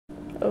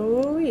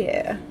Oh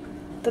yeah,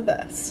 the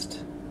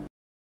best.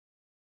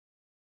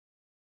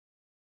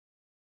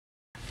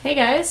 Hey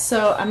guys,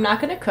 so I'm not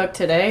gonna cook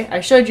today.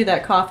 I showed you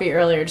that coffee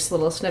earlier, just a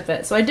little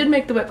snippet. So I did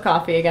make the whipped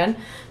coffee again,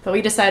 but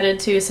we decided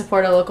to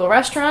support a local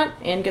restaurant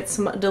and get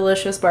some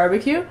delicious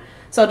barbecue.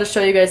 So I'll just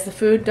show you guys the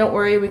food. Don't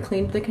worry, we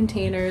cleaned the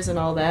containers and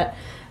all that.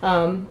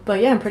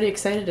 But yeah, I'm pretty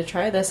excited to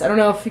try this. I don't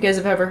know if you guys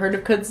have ever heard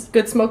of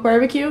Good Smoke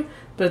Barbecue,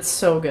 but it's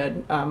so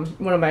good.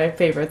 One of my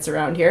favorites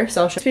around here.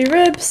 So I'll show you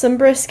ribs, some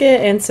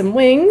brisket, and some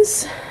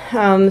wings,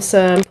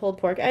 some pulled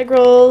pork egg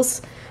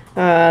rolls,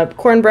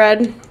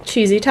 cornbread,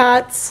 cheesy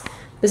tots.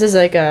 This is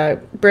like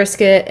a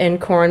brisket and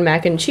corn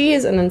mac and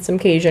cheese, and then some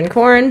Cajun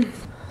corn.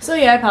 So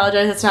yeah, I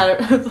apologize, it's not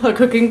a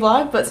cooking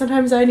vlog, but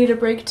sometimes I need a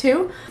break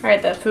too.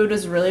 Alright, that food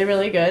was really,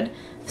 really good.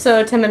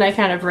 So Tim and I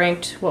kind of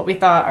ranked what we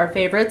thought our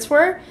favorites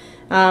were.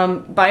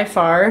 By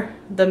far,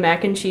 the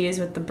mac and cheese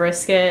with the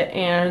brisket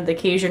and the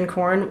Cajun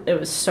corn, it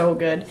was so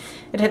good.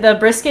 It had the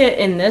brisket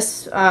in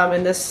this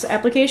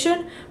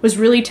application was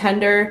really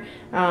tender,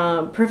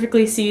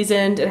 perfectly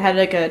seasoned. It had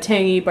like a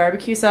tangy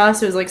barbecue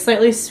sauce. It was like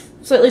slightly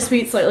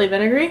sweet, slightly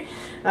vinegary,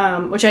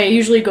 which I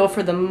usually go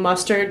for the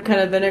mustard kind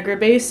of vinegar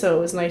base, so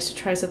it was nice to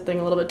try something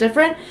a little bit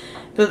different.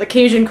 But the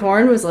Cajun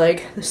corn was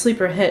like the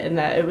sleeper hit in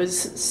that it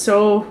was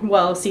so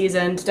well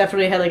seasoned.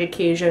 Definitely had like a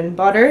Cajun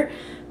butter,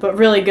 but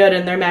really good,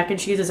 and their mac and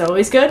cheese is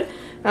always good.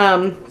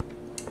 That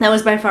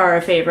was by far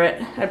our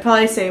favorite. I'd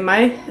probably say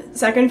my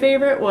second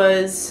favorite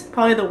was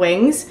probably the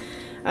wings.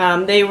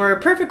 They were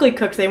perfectly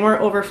cooked. They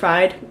weren't over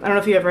fried. I don't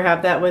know if you ever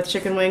have that with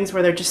chicken wings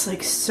where they're just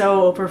like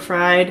so over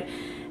fried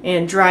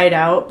and dried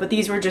out, but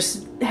these were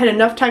just had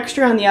enough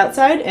texture on the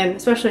outside, and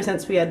especially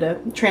since we had to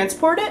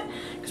transport it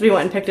because we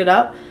went and picked it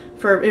up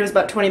it was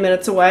about 20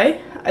 minutes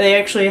away. They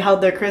actually held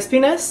their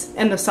crispiness,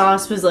 and the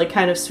sauce was like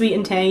kind of sweet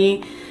and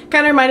tangy.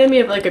 Kind of reminded me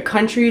of like a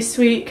country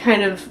sweet,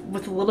 kind of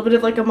with a little bit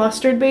of like a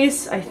mustard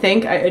base, I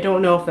think. I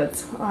don't know if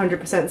it's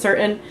 100%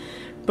 certain,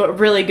 but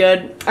really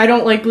good. I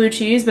don't like blue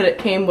cheese, but it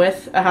came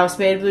with a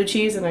house-made blue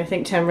cheese, and I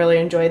think Tim really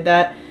enjoyed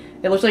that.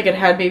 It looked like it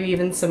had maybe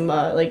even some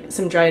like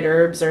some dried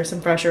herbs or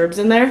some fresh herbs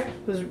in there.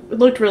 It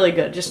looked really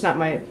good, just not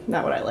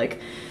what I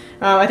like.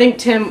 I think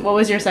Tim, what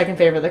was your second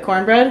favorite? The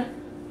cornbread?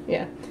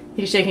 Yeah,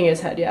 he's shaking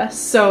his head. Yes.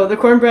 So the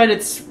cornbread,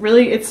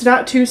 it's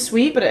not too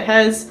sweet, but it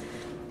has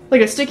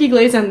like a sticky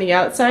glaze on the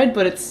outside,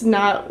 but it's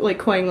not like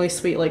cloyingly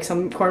sweet like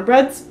some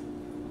cornbreads.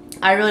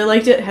 I really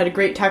liked it. It had a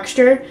great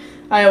texture.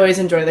 I always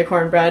enjoy the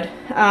cornbread.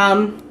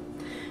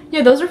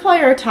 Yeah, those are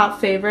probably our top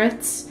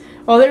favorites.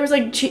 Oh, there was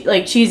like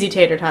cheesy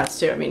tater tots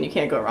too. I mean, you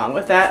can't go wrong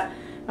with that.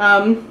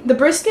 The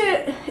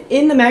brisket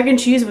in the mac and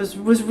cheese was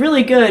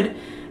really good.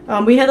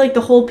 We had like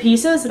the whole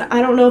pieces, and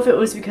I don't know if it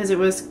was because it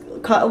was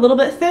cut a little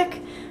bit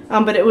thick,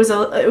 but it was a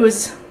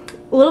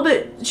little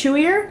bit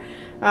chewier.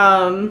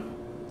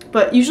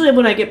 But usually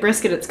when I get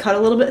brisket, it's cut a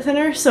little bit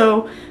thinner,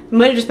 so it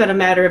might have just been a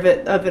matter of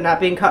it not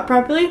being cut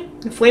properly.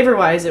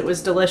 Flavor-wise, it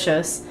was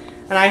delicious,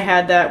 and I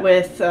had that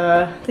with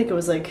I think it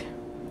was like,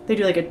 they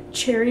do like a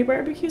cherry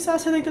barbecue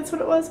sauce, I think that's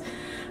what it was.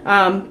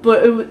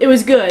 But it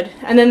was good.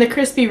 And then the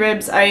crispy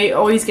ribs, I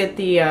always get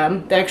the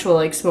actual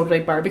like smoked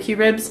like barbecue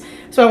ribs,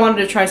 so I wanted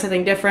to try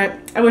something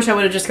different. I wish I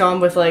would have just gone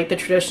with like the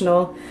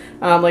traditional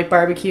like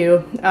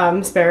barbecue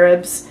spare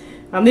ribs.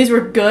 These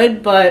were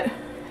good, but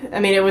I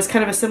mean, it was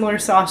kind of a similar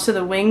sauce to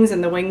the wings,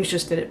 and the wings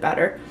just did it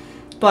better.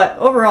 But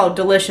overall,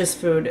 delicious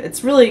food.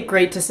 It's really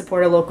great to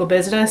support a local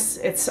business.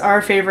 It's our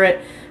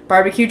favorite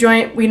barbecue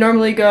joint. We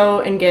normally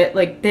go and get,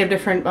 like, they have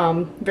different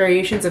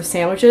variations of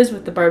sandwiches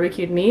with the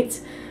barbecued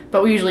meats,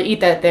 but we usually eat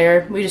that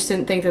there. We just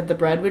didn't think that the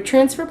bread would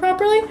transfer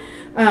properly.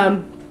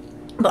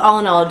 But all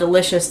in all, a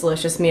delicious,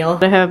 delicious meal.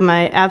 I have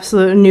my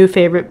absolute new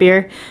favorite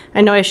beer.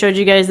 I know I showed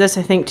you guys this,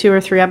 I think, 2 or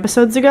 3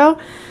 episodes ago,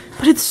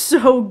 but it's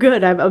so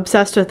good. I'm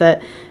obsessed with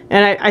it.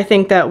 And I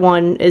think that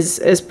one is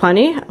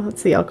plenty.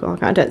 What's the alcohol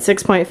content?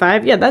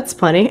 6.5? Yeah, that's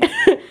plenty.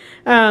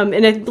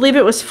 And I believe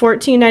it was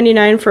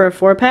 $14.99 for a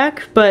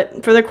 4-pack,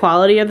 but for the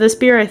quality of this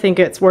beer, I think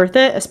it's worth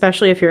it,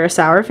 especially if you're a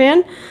sour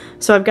fan.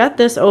 So I've got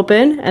this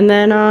open, and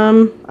then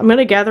I'm going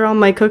to gather all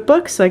my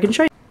cookbooks so I can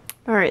show you.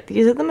 Alright,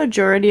 these are the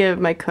majority of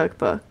my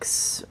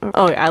cookbooks.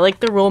 Oh, I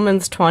like the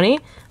Ruhlman's 20.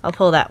 I'll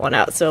pull that one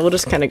out, so we'll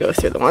just kind of go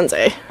through the ones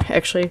I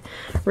actually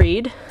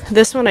read.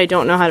 This one, I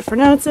don't know how to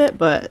pronounce it,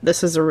 but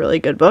this is a really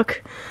good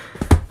book.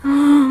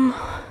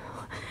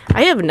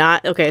 I have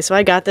not, okay, so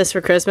I got this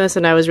for Christmas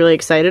and I was really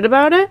excited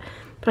about it,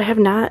 but I have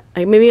not,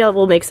 maybe I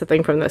will make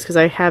something from this because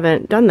I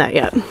haven't done that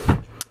yet.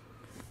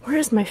 Where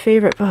is my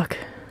favorite book?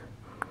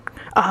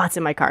 Oh, it's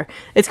in my car.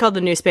 It's called The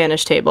New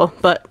Spanish Table,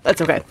 but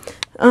that's okay.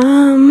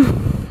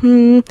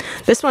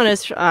 This one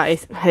is, I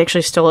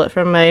actually stole it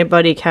from my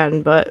buddy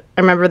Ken, but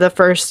I remember the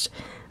first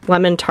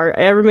lemon tart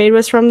I ever made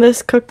was from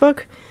this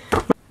cookbook.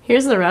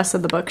 Here's the rest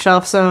of the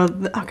bookshelf. So,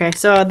 okay,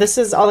 so this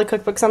is all the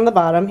cookbooks on the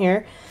bottom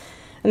here.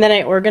 And then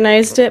I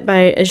organized it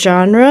by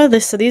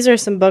genre. So these are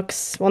some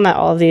books, well, not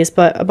all of these,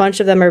 but a bunch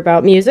of them are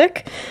about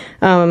music.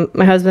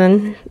 My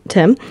husband,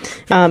 Tim,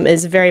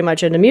 is very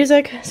much into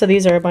music, so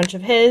these are a bunch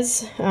of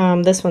his.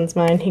 This one's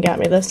mine. He got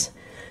me this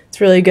It's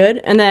really good.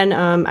 And then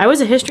I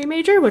was a history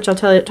major, which I'll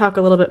talk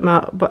a little bit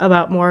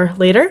about more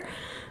later.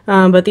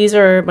 But these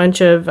are a bunch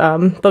of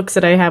books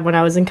that I had when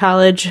I was in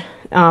college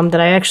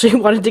that I actually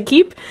wanted to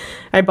keep.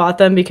 I bought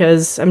them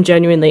because I'm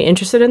genuinely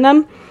interested in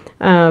them.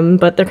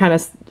 But they're kind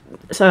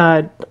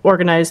of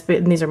organized,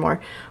 and these are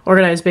more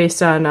organized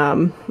based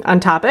on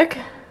topic.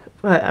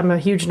 But I'm a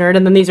huge nerd.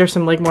 And then these are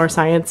some like more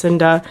science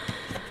and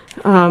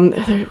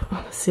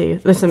let's see,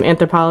 there's some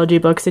anthropology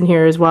books in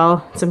here as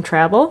well, some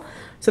travel.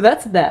 So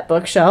that's that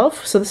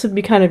bookshelf. So this would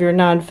be kind of your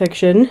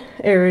nonfiction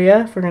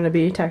area if we're going to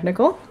be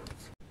technical.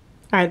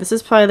 Alright, this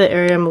is probably the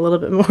area I'm a little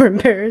bit more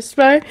embarrassed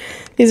by.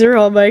 These are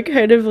all my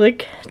kind of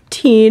like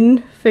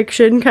teen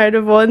fiction kind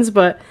of ones,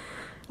 but,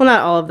 well,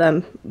 not all of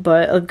them,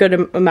 but a good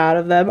amount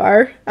of them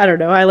are. I don't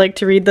know, I like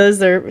to read those.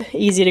 They're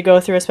easy to go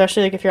through,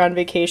 especially like if you're on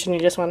vacation,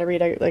 you just want to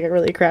read like a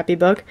really crappy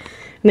book.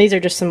 And these are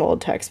just some old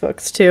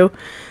textbooks too.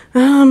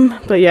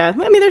 But yeah,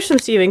 I mean, there's some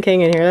Stephen King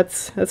in here.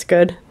 That's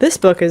good. This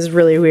book is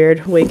really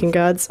weird. Waking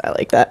Gods. I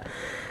like that.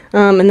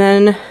 And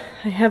then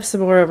I have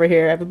some more over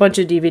here. I have a bunch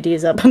of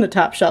DVDs up on the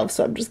top shelf,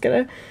 so I'm just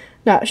gonna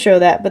not show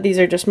that. But these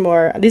are just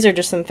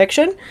some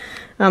fiction.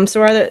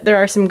 So there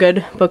are some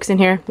good books in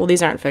here. Well,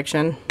 these aren't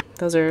fiction.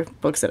 Those are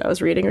books that I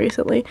was reading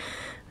recently.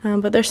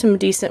 But there's some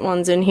decent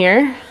ones in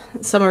here.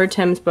 Some are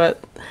Tim's,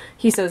 but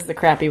he says the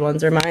crappy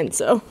ones are mine,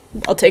 so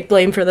I'll take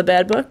blame for the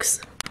bad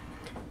books.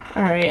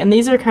 Alright, and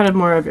these are kind of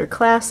more of your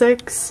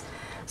classics.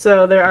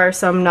 So there are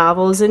some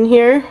novels in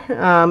here,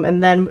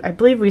 and then I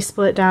believe we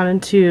split down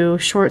into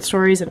short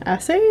stories and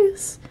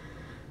essays.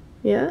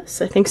 Yes,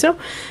 I think so.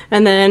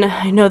 And then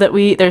I know that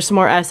there's some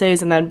more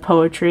essays and then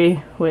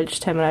poetry,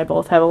 which Tim and I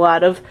both have a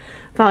lot of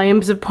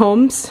volumes of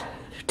poems,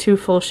 2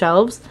 full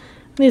shelves.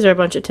 These are a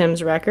bunch of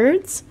Tim's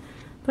records.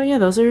 But yeah,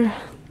 those are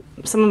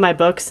some of my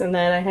books, and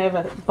then I have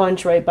a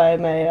bunch right by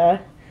my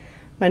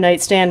my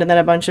nightstand, and then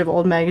a bunch of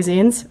old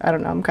magazines. I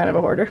don't know, I'm kind of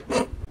a hoarder.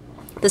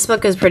 This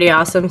book is pretty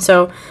awesome.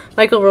 So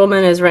Michael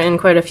Ruhlman has written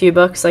quite a few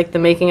books, like The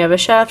Making of a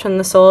Chef and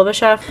The Soul of a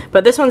Chef.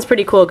 But this one's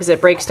pretty cool because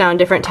it breaks down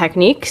different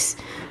techniques.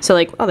 So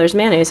like, oh, there's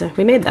mayonnaise.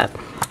 We made that.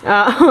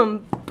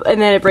 And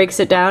then it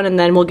breaks it down, and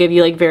then we'll give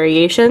you like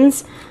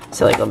variations.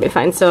 So like, let me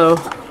find, so,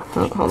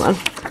 oh, hold on.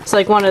 So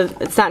like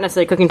it's not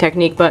necessarily a cooking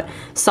technique, but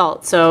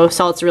salt. So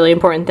salt's a really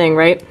important thing,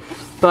 right?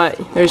 But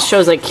there's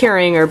shows like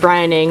curing or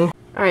brining.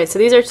 Alright, so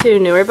these are 2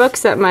 newer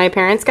books that my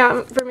parents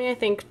got for me, I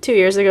think 2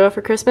 years ago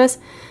for Christmas.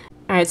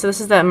 Alright, so this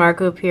is that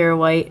Marco Pierre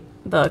White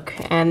book,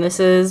 and this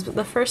is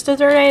the first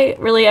dessert I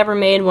really ever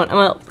made.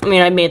 Well, I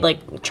mean, I made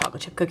like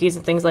chocolate chip cookies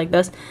and things like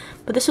this,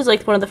 but this was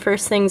like one of the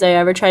first things I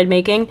ever tried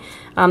making.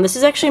 This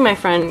is actually my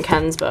friend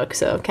Ken's book,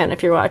 so Ken,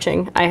 if you're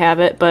watching, I have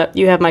it, but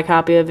you have my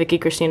copy of Vicky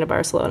Cristina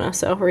Barcelona,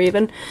 so we're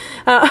even.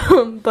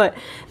 But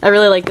I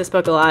really like this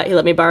book a lot. He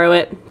let me borrow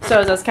it. So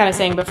as I was kind of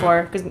saying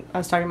before, because I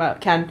was talking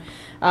about Ken,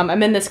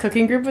 I'm in this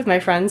cooking group with my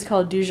friends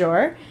called Du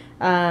Jour.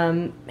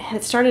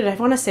 It started, I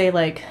want to say,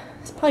 like,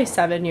 it's probably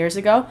 7 years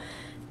ago.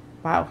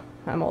 Wow,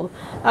 I'm old.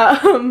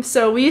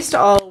 So we used to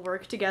all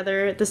work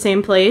together at the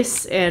same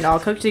place and all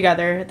cook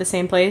together at the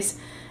same place.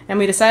 And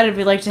we decided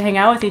we'd like to hang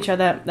out with each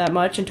other that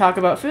much and talk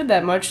about food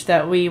that much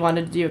that we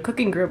wanted to do a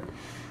cooking group.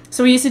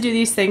 So we used to do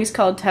these things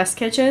called test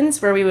kitchens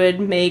where we would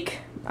make,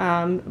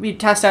 we'd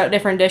test out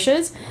different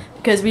dishes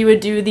because we would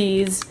do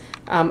these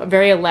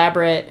very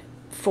elaborate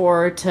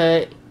 4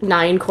 to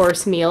 9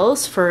 course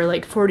meals for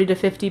like 40 to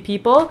 50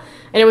 people,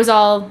 and it was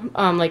all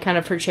like kind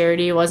of for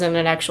charity. It wasn't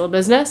an actual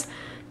business,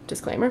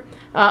 disclaimer.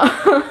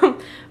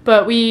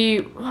 But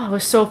it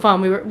was so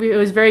fun. It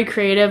was very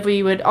creative.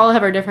 We would all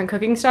have our different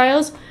cooking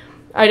styles.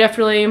 I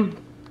definitely,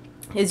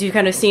 as you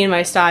kind of see in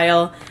my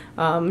style,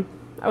 I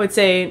would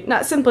say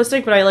not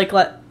simplistic, but I like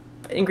let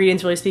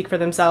ingredients really speak for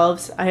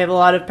themselves. I have a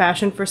lot of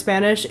passion for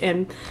Spanish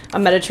and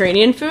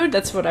Mediterranean food.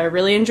 That's what I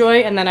really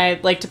enjoy, and then I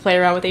like to play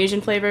around with Asian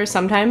flavors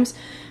sometimes.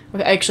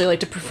 I actually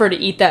like to prefer to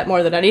eat that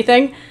more than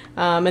anything.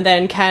 And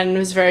then Ken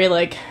was very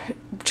like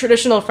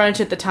traditional French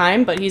at the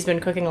time, but he's been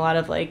cooking a lot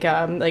of like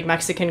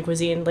Mexican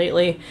cuisine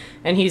lately,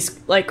 and he's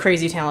like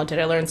crazy talented.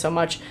 I learned so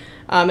much.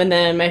 And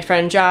then my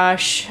friend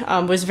Josh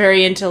was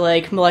very into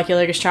like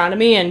molecular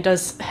gastronomy and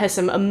has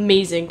some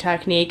amazing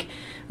technique,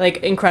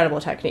 like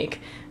incredible technique.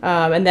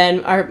 And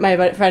then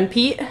my friend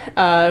Pete,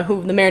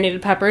 who the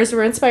marinated peppers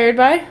were inspired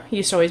by, he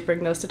used to always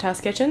bring those to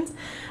test kitchens,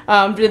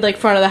 did like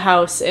front of the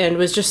house and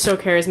was just so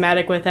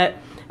charismatic with it.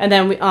 And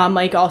then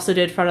Mike also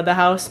did front of the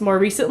house more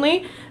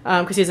recently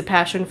because he has a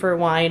passion for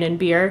wine and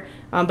beer,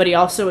 but he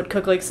also would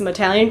cook like some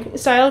Italian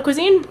style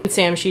cuisine. And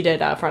Sam, she did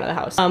front of the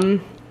house.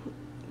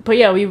 But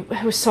yeah,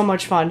 it was so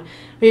much fun.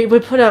 We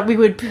would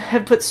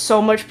have put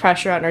so much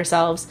pressure on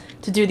ourselves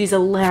to do these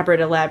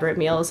elaborate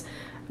meals.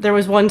 There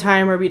was one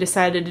time where we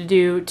decided to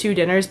do 2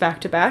 dinners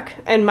back to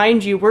back, and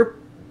mind you, we're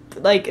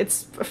like,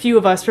 it's a few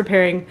of us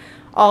preparing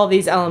all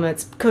these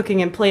elements, cooking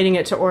and plating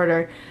it to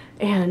order,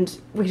 and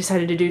we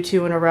decided to do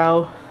 2 in a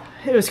row.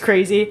 It was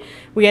crazy.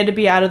 We had to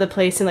be out of the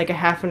place in like a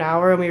half an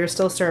hour, and we were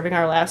still serving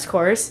our last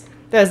course.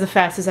 That was the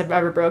fastest I've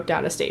ever broke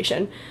down a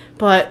station,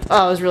 but it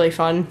was really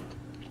fun.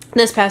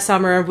 this past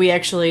summer, we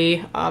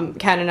actually,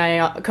 Kat and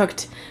I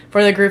cooked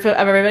for the group of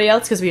everybody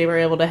else because we were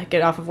able to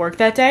get off of work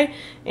that day.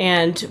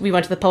 And we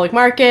went to the public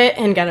market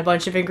and got a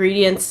bunch of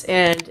ingredients,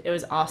 and it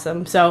was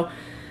awesome. So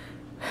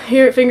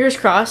here, fingers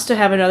crossed to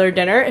have another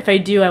dinner. If I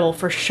do, I will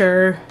for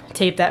sure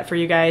tape that for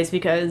you guys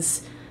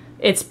because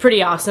it's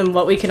pretty awesome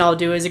what we can all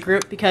do as a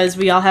group because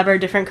we all have our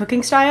different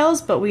cooking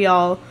styles, but we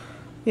all,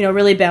 you know,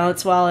 really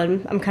balance well,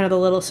 and I'm kind of the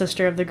little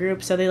sister of the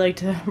group, so they like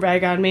to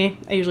rag on me.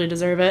 I usually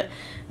deserve it,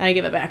 and I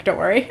give it back, don't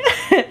worry.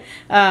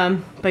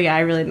 But yeah, I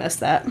really miss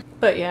that.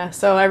 But yeah,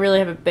 so I really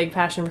have a big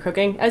passion for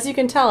cooking. As you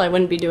can tell, I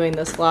wouldn't be doing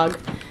this vlog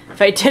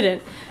if I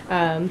didn't.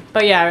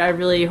 But yeah, I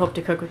really hope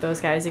to cook with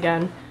those guys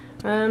again.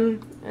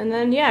 And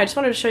then yeah, I just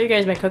wanted to show you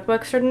guys my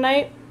cookbooks for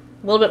tonight.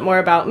 A little bit more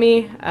about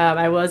me.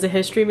 I was a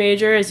history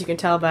major, as you can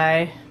tell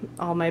by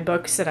all my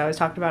books that I was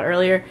talking about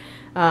earlier.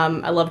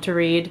 I love to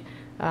read.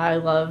 I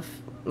love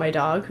my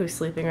dog, who's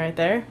sleeping right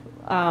there.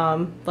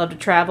 Love to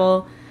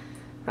travel.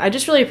 I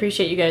just really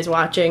appreciate you guys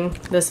watching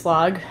this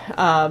vlog.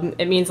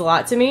 It means a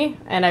lot to me,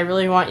 and I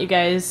really want you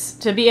guys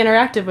to be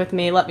interactive with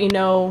me. Let me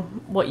know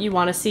what you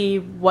want to see,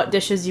 what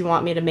dishes you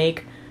want me to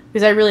make,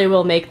 because I really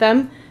will make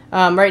them.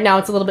 Right now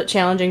it's a little bit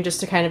challenging just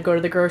to kind of go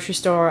to the grocery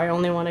store. I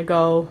only want to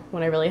go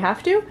when I really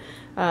have to,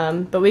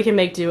 but we can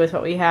make do with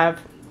what we have.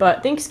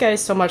 But thanks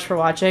guys so much for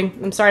watching.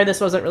 I'm sorry this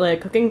wasn't really a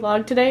cooking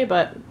vlog today,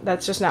 but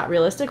that's just not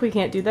realistic. We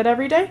can't do that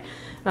every day.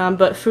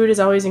 But food is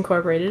always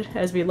incorporated,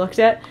 as we looked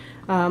at.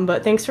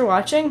 But thanks for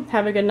watching.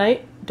 Have a good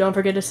night. Don't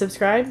forget to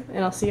subscribe,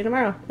 and I'll see you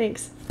tomorrow.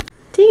 Thanks.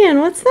 Deegan,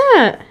 what's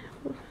that?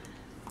 You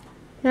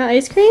got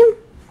ice cream?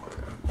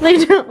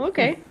 Lay down.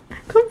 Okay.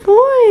 Good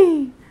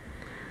boy.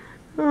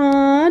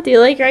 Aw, do you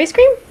like your ice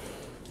cream?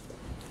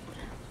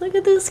 Look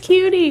at this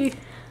cutie.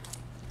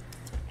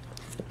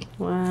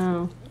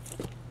 Wow.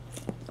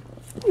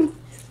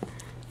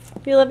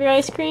 You love your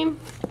ice cream?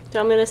 Do you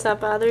want me to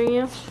stop bothering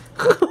you?